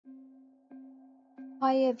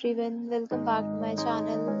Hi everyone, welcome back to my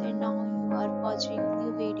channel and now you are watching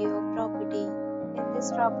new video of property. In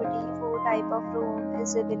this property, 4 type of room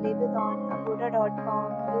is available on agoda.com.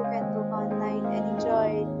 You can book online and enjoy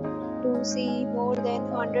it. To see more than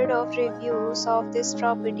 100 of reviews of this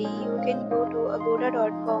property, you can go to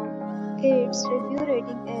agoda.com. Its review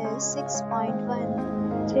rating is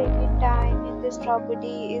 6.1. Check-in time in this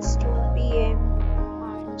property is 2 p.m.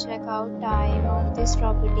 Checkout time of this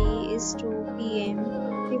property is 2 p.m.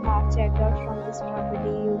 If you have checked out from this property,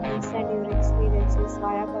 you can send your experiences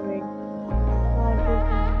via comment. For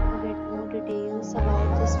booking to get more details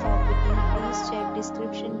about this property, please check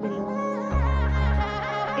description below.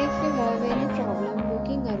 If you have any problem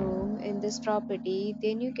booking a room in this property,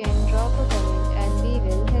 then you can drop a comment and we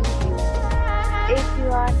will help you. If you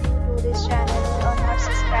are new to this channel or not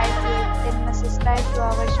subscribed yet, then must subscribe to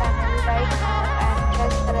our channel right now and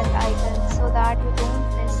press the bell icon so that you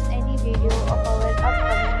don't